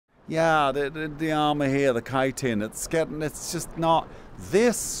Yeah, the armor here, the chitin, it's just not.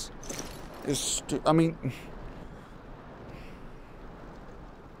 This is, I mean,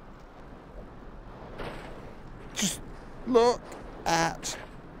 just look at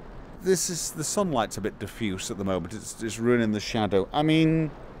this. Is the sunlight's a bit diffuse at the moment. It's ruining the shadow. I mean,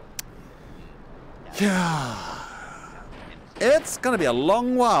 yeah, it's gonna be a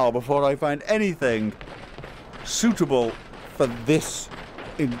long while before I find anything suitable for this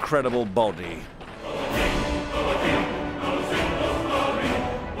incredible body.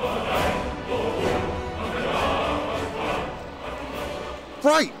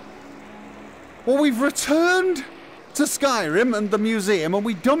 Right. Well, we've returned to Skyrim and the museum, and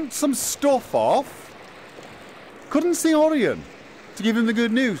we dumped some stuff off. Couldn't see Orion to give him the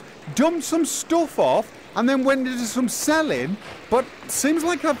good news. Dumped some stuff off, and then went into some selling, but seems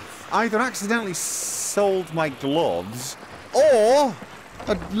like I've either accidentally sold my gloves, or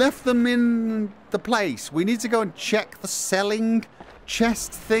I'd left them in the place. We need to go and check the selling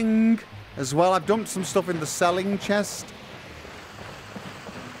chest thing as well. I've dumped some stuff in the selling chest.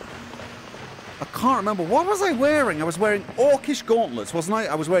 I can't remember. What was I wearing? I was wearing orcish gauntlets, wasn't I?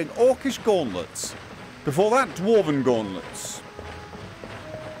 I was wearing orcish gauntlets. Before that, dwarven gauntlets.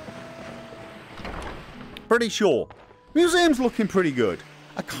 Pretty sure. Museum's looking pretty good.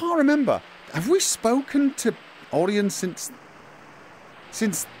 I can't remember. Have we spoken to Orion since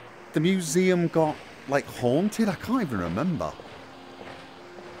the museum got, like, haunted? I can't even remember.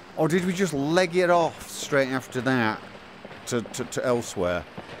 Or did we just leg it off straight after that to elsewhere?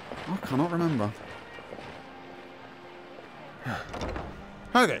 I cannot remember.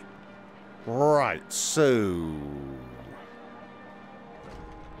 Okay. Right, so...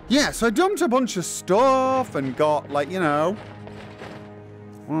 yeah, so I dumped a bunch of stuff and got, like, you know...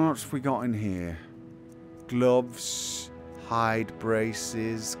 what have we got in here? Gloves, hide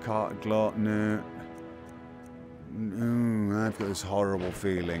braces, no. I've got this horrible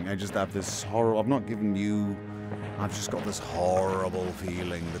feeling. I just have this horrible... I've not given you... I've just got this horrible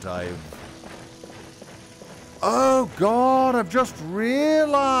feeling that I've... oh, God, I've just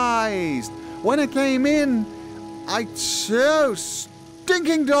realised. When I came in, I chose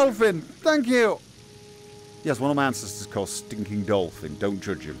Stinking Dolphin. Thank you. Yes, one of my ancestors is called Stinking Dolphin. Don't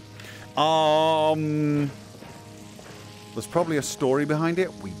judge him. There's probably a story behind it.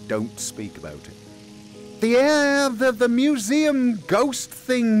 We don't speak about it. The museum ghost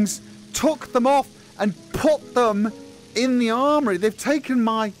things took them off and put them in the armory. They've taken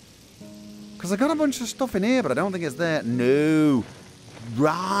my... because I got a bunch of stuff in here, but I don't think it's there. No.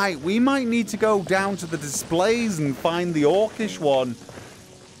 Right. We might need to go down to the displays and find the orcish one.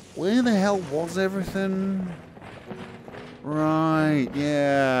 Where the hell was everything? Right.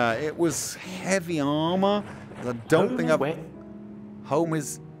 Yeah. It was heavy armor. I don't think I've... home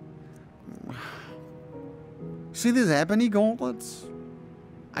is... see these ebony gauntlets?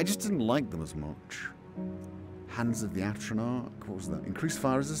 I just didn't like them as much. Hands of the Atronach. What was that? Increased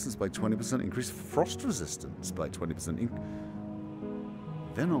fire resistance by 20%. Increased frost resistance by 20%.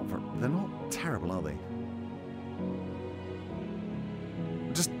 They're not terrible, are they?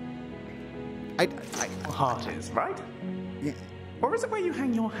 Just... heart is, right? Yeah. Or is it where you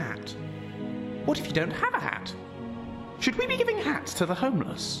hang your hat? What if you don't have a hat? Should we be giving hats to the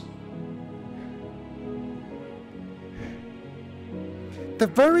homeless? They're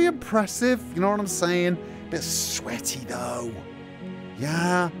very impressive, you know what I'm saying? Bit sweaty though.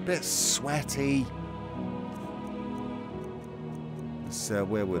 Yeah, bit sweaty. So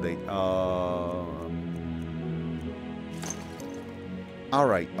where were they?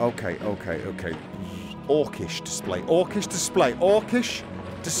 Alright, okay. Orcish display. Orcish display. Orcish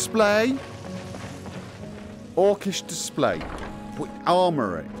display. Orcish display.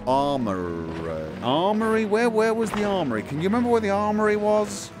 Armory. Armory? Where was the armory? Can you remember where the armory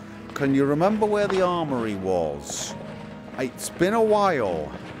was? Can you remember where the armory was? It's been a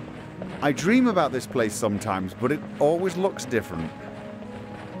while. I dream about this place sometimes, but it always looks different.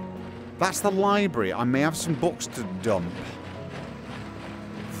 That's the library. I may have some books to dump.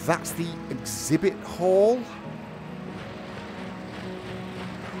 That's the exhibit hall.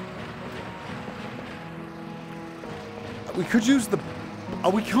 We could use the... oh,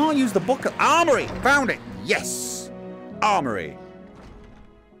 we can't use the book... armory! Found it! Yes! Armory.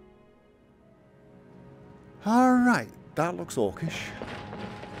 Alright. That looks orcish.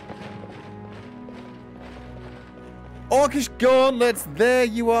 Orcish gauntlets! There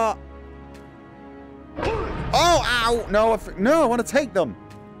you are! Oh, ow! No, no, I want to take them!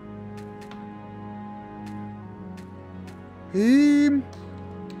 Ew.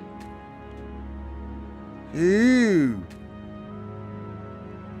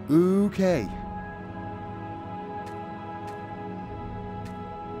 Okay.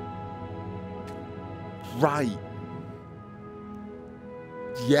 Right.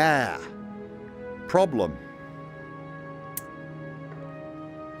 Yeah. Problem.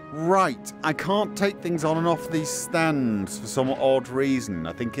 Right. I can't take things on and off these stands for some odd reason.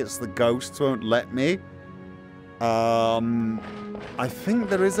 I think it's the ghosts won't let me. I think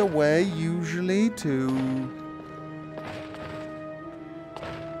there is a way usually to...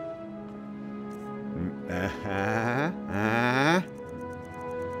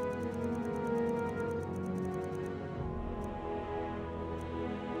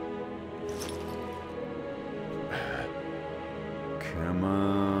 Come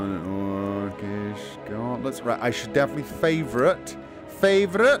on, Orcish God. Let's right. I should definitely favorite.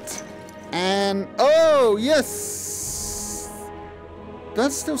 And oh yes!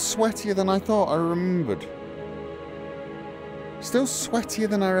 That's still sweatier than I thought I remembered. Still sweatier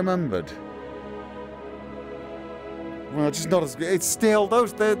than I remembered. Well, just not as good. It's still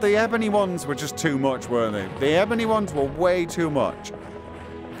those the ebony ones were just too much, weren't they? The ebony ones were way too much.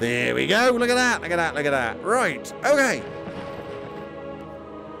 There we go. Look at that. Look at that. Look at that. Right. Okay.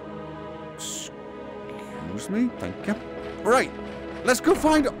 Excuse me. Thank you. Right. Let's go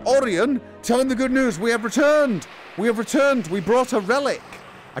find Orion. Tell him the good news. We have returned. We have returned. We brought a relic.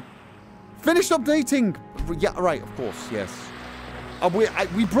 I finished updating. Yeah, right. Of course. Yes.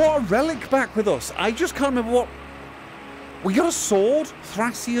 We brought a relic back with us. I just can't remember what. We got a sword.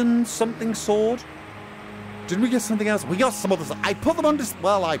 Thracian something sword. Didn't we get something else? We got some others. I put them on display.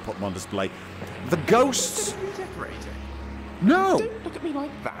 Well, I put them on display. The ghosts. No. Don't look at me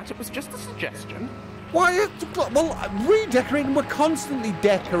like that. It was just a suggestion. Why? Well, redecorating. We're constantly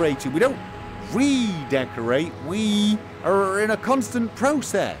decorating. We don't redecorate. We are in a constant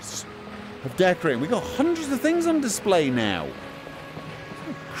process of decorating. We got hundreds of things on display now.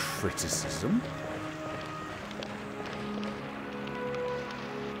 No criticism.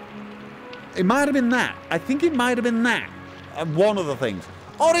 It might have been that. I think it might have been that. One of the things.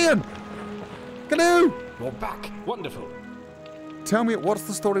 Orion! Canoe! You're back. Wonderful. Tell me, what's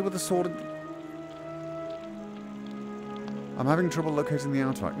the story with the sword? I'm having trouble locating the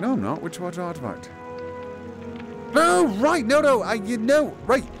artifact. No, I'm not. Which artifact? No, right. No. No,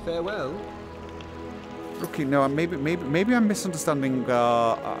 right. Farewell. Okay, no, maybe I'm misunderstanding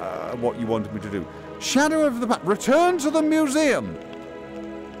what you wanted me to do. Shadow of the Past. Return to the museum.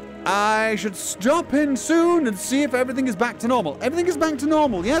 I should stop in soon and see if everything is back to normal. Everything is back to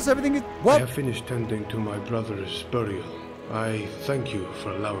normal. Yes, everything is... What? I have finished tending to my brother's burial. I thank you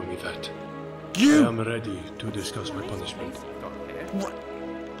for allowing me that. I am ready to discuss my punishment. What?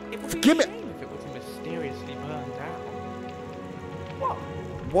 Forgive me. If it was mysteriously burned down. What?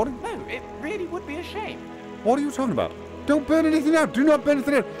 What? No, it really would be a shame. What are you talking about? Don't burn anything out. Do not burn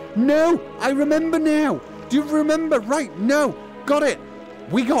anything out. No, I remember now. Do you remember? Right, no. Got it.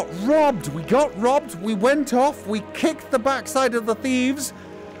 We got robbed. We went off. We kicked the backside of the thieves.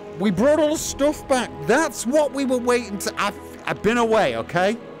 We brought all the stuff back. That's what we were waiting to... I've been away,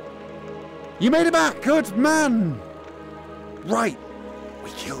 okay? You made it back. Good man. Right.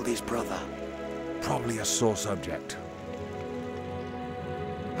 We killed his brother. Probably a sore subject.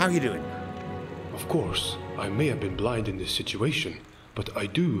 How you doing? Of course, I may have been blind in this situation, but I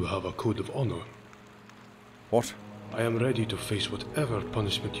do have a code of honor. What? I am ready to face whatever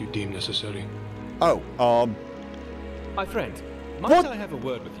punishment you deem necessary. Oh, My friend, might What? I have a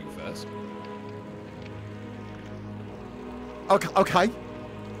word with you first? Okay.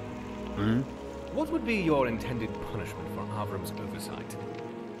 What would be your intended punishment for Avram's oversight?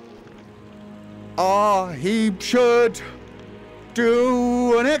 He should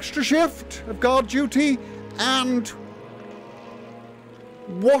do an extra shift of guard duty and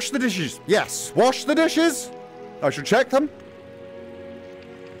wash the dishes. Yes, wash the dishes. I should check them.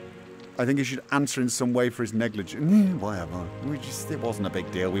 I think he should answer in some way for his negligence. Whatever. It wasn't a big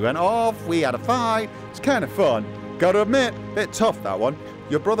deal. We went off. We had a fight. It's kind of fun. Got to admit, bit tough, that one.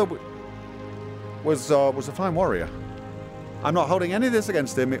 Your brother was a fine warrior. I'm not holding any of this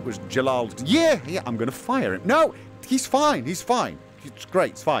against him. It was Jalal. Yeah, I'm going to fire him. No, he's fine. He's fine. It's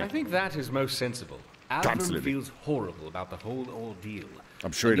great. It's fine. I think that is most sensible. Avram Absolutely. feels horrible about the whole ordeal.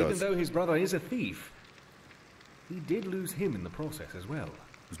 I'm sure he does. Even though his brother is a thief, he did lose him in the process as well.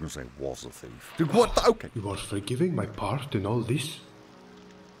 I was going to say was a thief. What? Okay. You are forgiving my part in all this?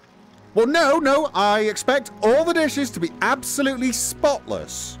 Well, no. I expect all the dishes to be absolutely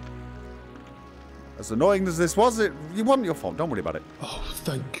spotless. As annoying as this was, it wasn't your fault. Don't worry about it. Oh,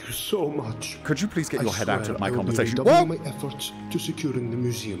 thank you so much. Could you please get your head out of my I will conversation? be redoubling my efforts to securing the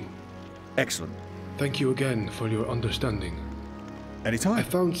museum. Excellent. Thank you again for your understanding. Anytime. I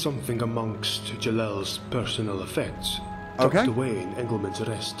found something amongst Jalal's personal effects, Okay. tucked away in Engelman's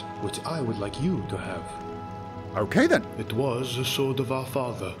Rest, which I would like you to have. Okay then. It was the sword of our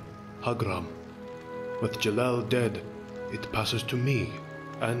father, Hagram. With Jalal dead, it passes to me,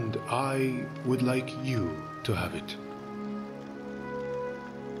 and I would like you to have it.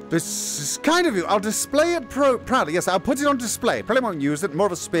 This is kind of you. I'll display it proudly. Yes, I'll put it on display. Probably won't use it. More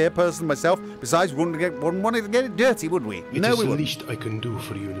of a spear person myself. Besides, we wouldn't want to get it dirty, would we? It is the least I can do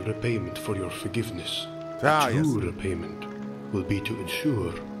for you in repayment for your forgiveness. Ah, True repayment will be to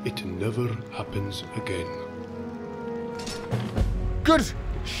ensure it never happens again. Good.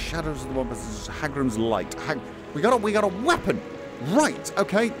 Shadows of the Wombats. Hagram's light. We got a weapon. Right.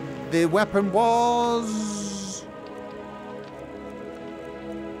 Okay. The weapon was.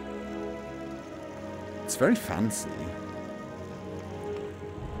 It's very fancy.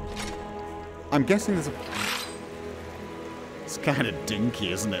 I'm guessing there's a. It's kind of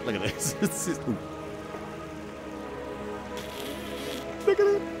dinky, isn't it? Look at this. Look at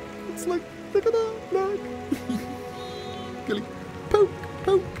it. It's like, look at that. Look. Gilly. Poke.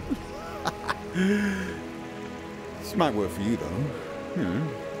 Poke. This might work for you, though.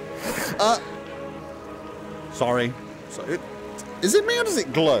 Sorry. Is it me or does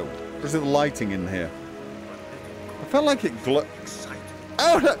it glow? Or is it the lighting in here? I felt like it glowed.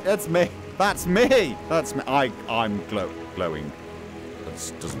 Oh, no, that's me. That's me. That's me. I'm glowing.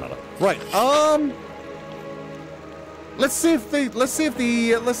 That doesn't matter. Right. Let's see if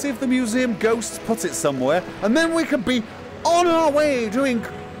the museum ghost puts it somewhere, and then we could be on our way doing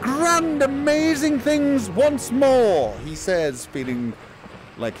grand, amazing things once more. He says, feeling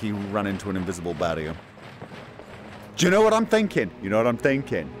like he ran into an invisible barrier. Do you know what I'm thinking? You know what I'm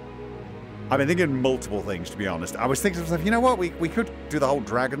thinking? I've been thinking multiple things, to be honest. I was thinking to myself, you know what? We could do the whole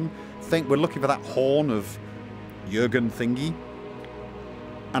dragon thing. We're looking for that horn of Jurgen thingy.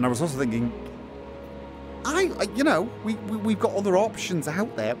 And I was also thinking, you know, we've got other options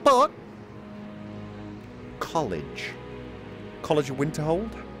out there, but College of Winterhold,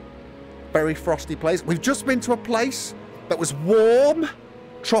 very frosty place. We've just been to a place that was warm,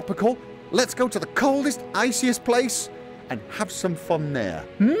 tropical. Let's go to the coldest, iciest place and have some fun there.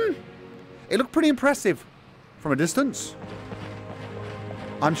 It looked pretty impressive from a distance.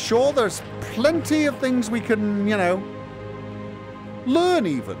 I'm sure there's plenty of things we can, you know, learn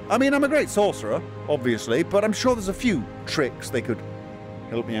even. I mean, I'm a great sorcerer, obviously, but I'm sure there's a few tricks they could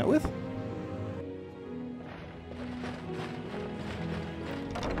help me out with.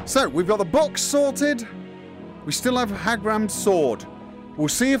 So, we've got the box sorted. We still have Hagram's sword. We'll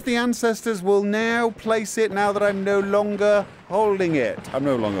see if the ancestors will now place it now that I'm no longer holding it. I'm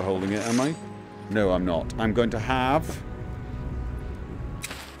no longer holding it, am I? No, I'm not. I'm going to have...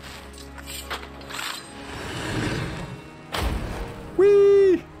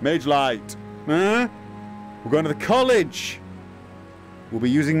 Whee! Mage light. Huh? We're going to the college. We'll be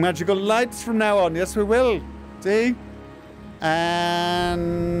using magical lights from now on. Yes, we will. See?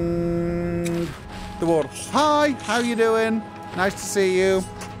 And... the ward. Hi, how you doing? Nice to see you.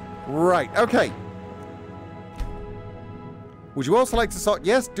 Right, okay. Would you also like to sort?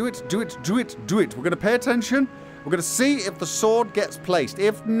 Yes, do it, do it, do it, do it. We're going to pay attention. We're going to see if the sword gets placed.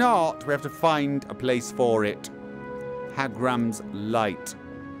 If not, we have to find a place for it. Hagram's light.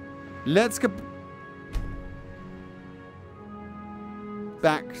 Let's get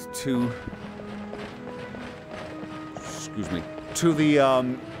back to... excuse me. To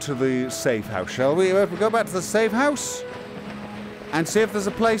the safe house, shall we? We'll go back to the safe house and see if there's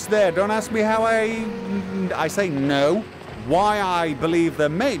a place there. Don't ask me how I say no. Why I believe there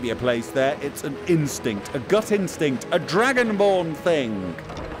may be a place there. It's an instinct, a gut instinct, a dragonborn thing.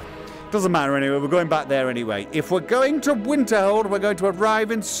 Doesn't matter anyway, we're going back there anyway. If we're going to Winterhold, we're going to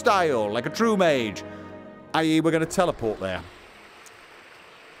arrive in style, like a true mage. I.e., we're going to teleport there.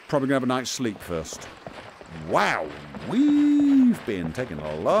 Probably going to have a night's sleep first. Wow, we've been taking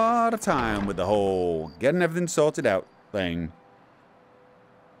a lot of time with the whole getting everything sorted out thing.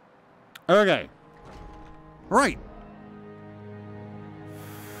 Okay. Right.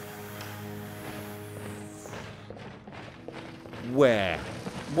 Where?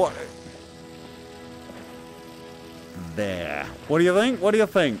 What? There. What do you think? What do you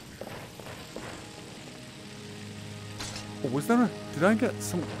think? Oh, was there a... Did I get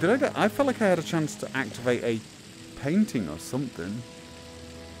some... I felt like I had a chance to activate a painting or something.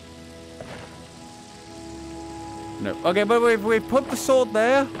 No. Okay, but we've put the sword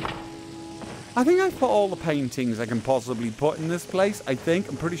there. I think I've put all the paintings I can possibly put in this place. I think.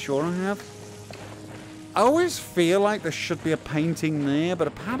 I'm pretty sure I have. I always feel like there should be a painting there, but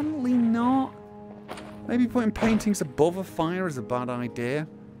apparently not. Maybe putting paintings above a fire is a bad idea.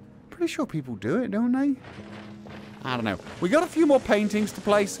 Pretty sure people do it, don't they? I don't know. We got a few more paintings to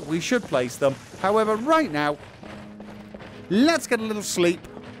place. We should place them. However, right now, let's get a little sleep.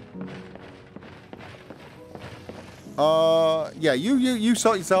 Yeah, you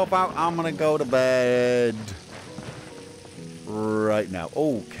sort yourself out. I'm gonna go to bed right now.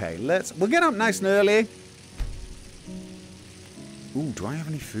 Okay, we'll get up nice and early. Ooh, do I have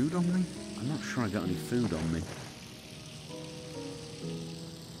any food on me? I'm not sure I got any food on me.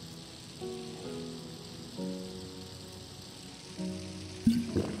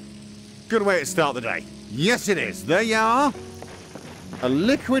 Good way to start the day. Yes, it is. There you are. A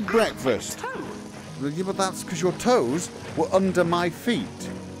liquid breakfast. Yeah, but that's because your toes were under my feet.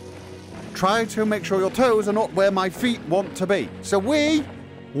 Try to make sure your toes are not where my feet want to be. So we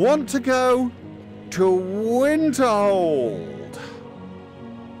want to go to Winterhold.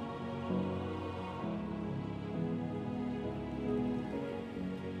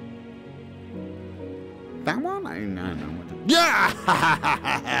 That one? I don't know what to... Yeah!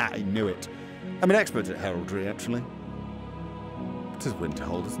 I knew it. I'm an expert at heraldry, actually. It is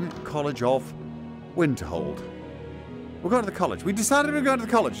Winterhold, isn't it? College of Winterhold. We're going to the college. We decided we're going to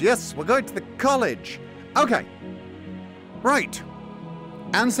the college. Yes, we're going to the college. Okay. Right.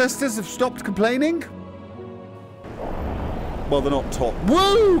 Ancestors have stopped complaining. Well, they're not taught.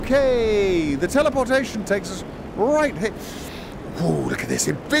 Whoa, okay. The teleportation takes us right here. Ooh, look at this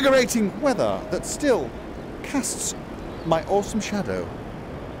invigorating weather that still casts my awesome shadow.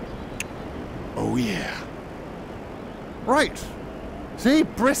 Oh, yeah. Right. See,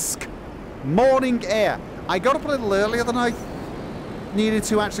 brisk morning air. I got up a little earlier than I needed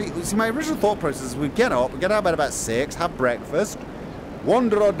to actually. See, my original thought process is we'd get up, we'd get out of bed about 6, have breakfast,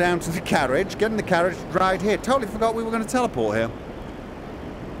 wander on down to the carriage, get in the carriage, ride here. Totally forgot we were going to teleport here.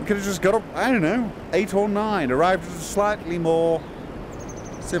 We could have just got up, I don't know, 8 or 9, arrived at a slightly more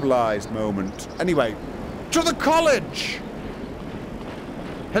civilized moment. Anyway, to the college!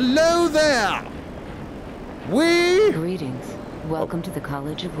 Hello there! Greetings. Welcome to the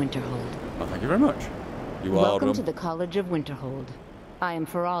College of Winterhold. Oh, thank you very much. You are welcome to the College of Winterhold. I am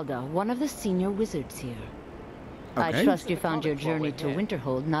Feralda, one of the senior wizards here. Okay. I trust you found your journey to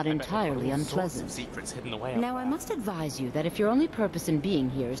Winterhold not entirely unpleasant. Now, I must advise you that if your only purpose in being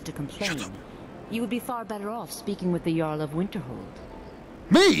here is to complain, you would be far better off speaking with the Jarl of Winterhold.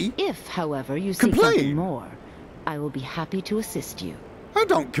 Me? If, however, you seek something more, I will be happy to assist you. I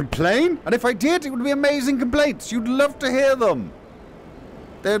don't complain, and if I did, it would be amazing complaints. You'd love to hear them.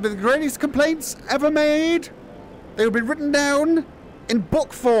 They would be the greatest complaints ever made. They would be written down in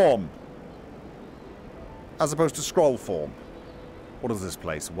book form, as opposed to scroll form. What is this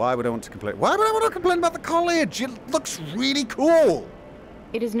place? Why would I want to complain? Why would I want to complain about the college? It looks really cool.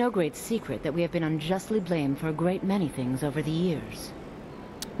 It is no great secret that we have been unjustly blamed for a great many things over the years.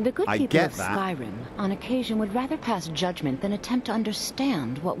 The good people of Skyrim, on occasion, would rather pass judgment than attempt to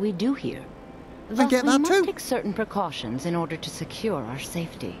understand what we do here. Thus, we must take certain precautions in order to secure our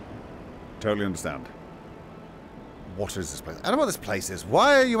safety. Totally understand. What is this place? I don't know what this place is.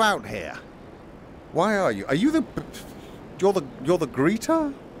 Why are you out here? Why are you? Are you the... You're the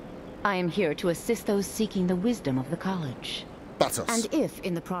greeter? I am here to assist those seeking the wisdom of the college. That's us. And if,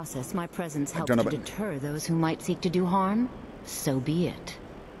 in the process, my presence helps to deter those who might seek to do harm, so be it.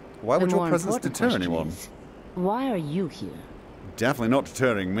 Why would your presence deter anyone? Why are you here? Definitely not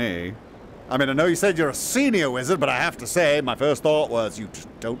deterring me. I mean, I know you said you're a senior wizard, but I have to say, my first thought was, you just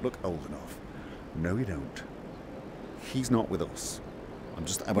don't look old enough. No, you don't. He's not with us.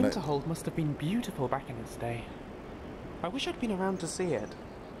 Winterhold must have been beautiful back in its day. I wish I'd been around to see it.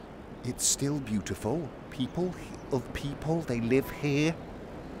 It's still beautiful. People of people, they live here.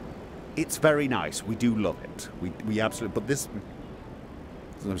 It's very nice. We do love it. We absolutely... But this...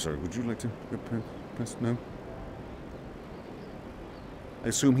 I'm sorry, would you like to press? No? I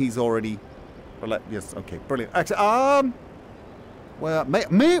assume he's already... Well, yes, okay, brilliant. Actually, well,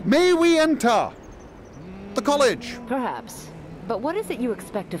 may we enter the college? Perhaps. But what is it you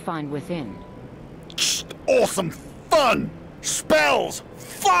expect to find within? Awesome fun! Spells!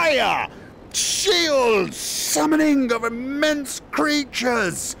 Fire! Shields! Summoning of immense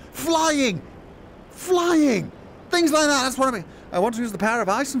creatures! Flying! Flying! Things like that, that's what I mean. I want to use the power of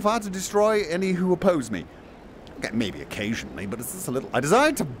ice and fire to destroy any who oppose me. Okay, maybe occasionally, but it's just a little... I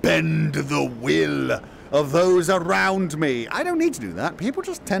desire to bend the will of those around me. I don't need to do that. People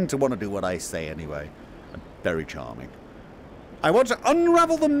just tend to want to do what I say anyway. I'm very charming. I want to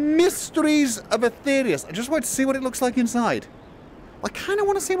unravel the mysteries of Aetherius. I just want to see what it looks like inside. I kind of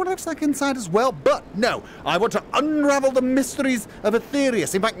want to see what it looks like inside as well, but no, I want to unravel the mysteries of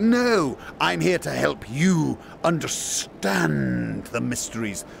Aetherius. In fact, no, I'm here to help you understand the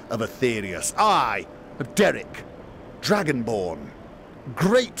mysteries of Aetherius. I, Derek, Dragonborn,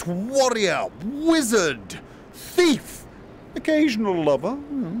 great warrior, wizard, thief, occasional lover,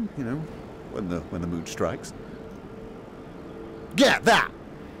 you know, when the mood strikes. Get that!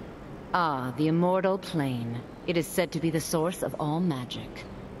 Ah, the immortal plane. It is said to be the source of all magic.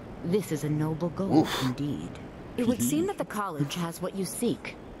 This is a noble goal indeed. It would seem that the college has what you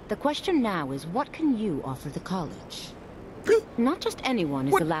seek. The question now is, what can you offer the college? Not just anyone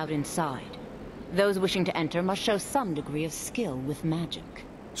is allowed inside. Those wishing to enter must show some degree of skill with magic.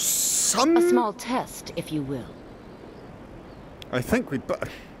 A small test, if you will. I think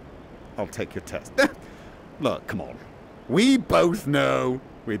I'll take your test. Look, come on. We both know.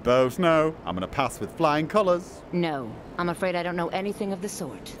 I'm gonna pass with flying colors. No, I'm afraid I don't know anything of the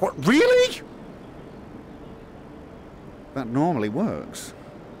sort. What, really? That normally works.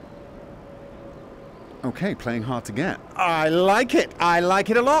 Okay, playing hard to get. I like it. I like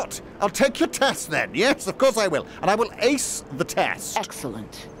it a lot. I'll take your test then. Yes, of course I will. And I will ace the test.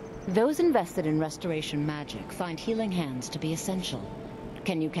 Excellent. Those invested in restoration magic find healing hands to be essential.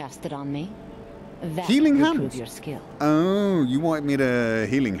 Can you cast it on me? That healing will hands? prove your skill. Oh, you want me to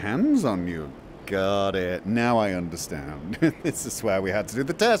healing hands on you? Got it. Now I understand. This is where we had to do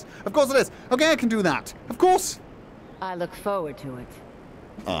the test. Of course it is. Okay, I can do that. Of course. I look forward to it.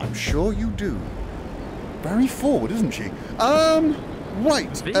 I'm sure you do. Very forward, isn't she?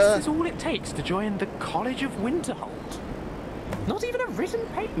 Right. This is all it takes to join the College of Winterhold. Not even a written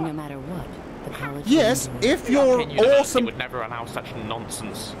paper. No matter what, the college. Yes, if you're awesome. Would never allow such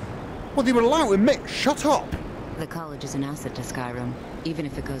nonsense. Well, they would allow it, Mick. Shut up. The college is an asset to Skyrim, even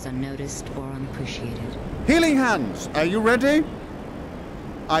if it goes unnoticed or unappreciated. Healing hands. Are you ready?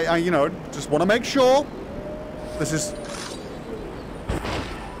 I just want to make sure. This is.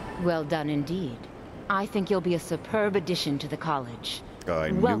 Well done indeed. I think you'll be a superb addition to the college. I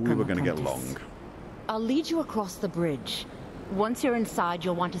knew we were going to get along. I'll lead you across the bridge. Once you're inside,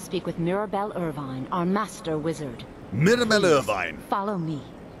 you'll want to speak with Mirabelle Irvine, our master wizard. Mirabelle Irvine. Follow me.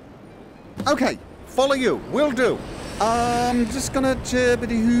 Okay, follow you. Will do. Just gonna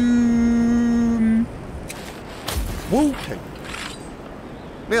okay.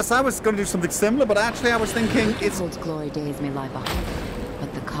 Yes, I was going to do something similar, but actually I was thinking it's. Old glory days may lie behind,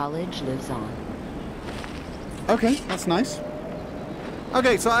 but the college lives on. Okay, that's nice.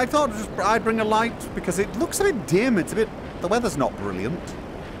 Okay, so I thought I'd bring a light because it looks a bit dim. The weather's not brilliant.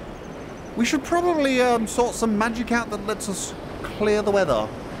 We should probably sort some magic out that lets us clear the weather.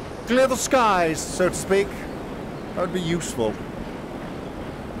 Clear the skies, so to speak. That would be useful.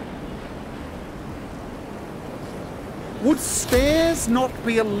 Would stairs not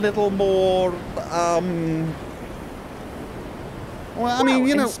be a little more, well, I mean,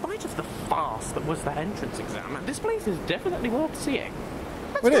 you know. In spite of the farce that was that entrance exam, this place is definitely worth seeing.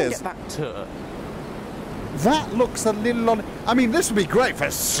 Let's It go is. get that tour. That looks a little on. I mean, this would be great for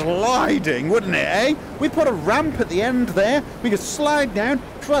sliding, wouldn't it, eh? We put a ramp at the end there. We could slide down,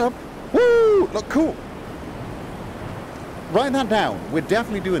 right up. Woo! Look cool. Write that down. We're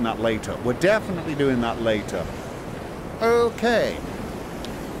definitely doing that later. Okay.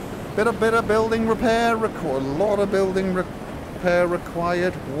 Bit of building repair. A lot of building repair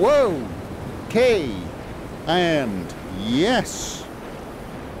required. Whoa. Okay. And yes.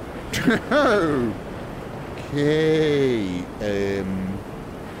 Okay.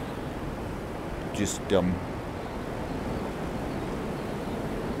 Just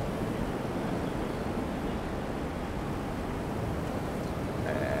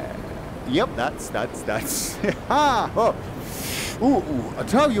Yep, that's ha! Oh. Ooh, I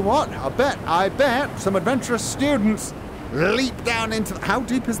tell you what, I bet some adventurous students leap down into how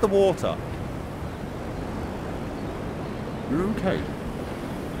deep is the water? Okay.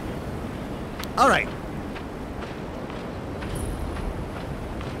 All right.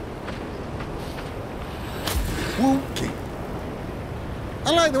 Okay.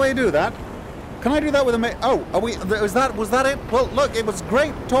 I like the way you do that. Can I do that with a mate? Oh, was that it? Well, look, it was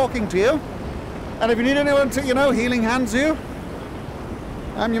great talking to you. And if you need anyone to, healing hands you,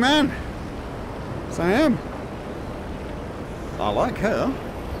 I'm your man. Yes, I am. I like her.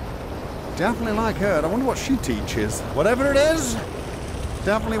 Definitely like her. I wonder what she teaches. Whatever it is,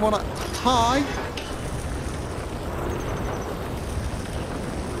 definitely want to. Hi.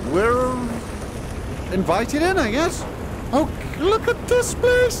 We're invited in, I guess. Oh, look at this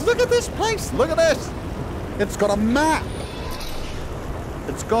place! Look at this place! Look at this! It's got a map!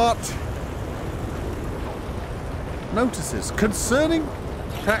 It's got notices concerning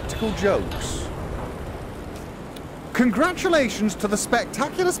practical jokes. Congratulations to the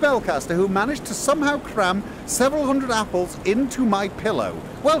spectacular spellcaster who managed to somehow cram several hundred apples into my pillow.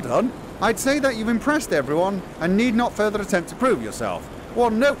 Well done. I'd say that you've impressed everyone and need not further attempt to prove yourself.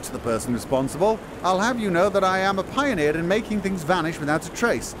 One note to the person responsible, I'll have you know that I am a pioneer in making things vanish without a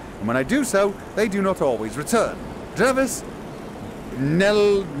trace, and when I do so, they do not always return. Travis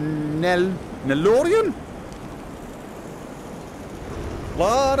Nelorian?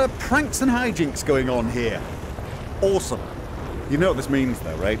 Lot of pranks and hijinks going on here. Awesome. You know what this means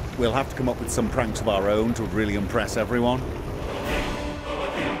though, right? We'll have to come up with some pranks of our own to really impress everyone.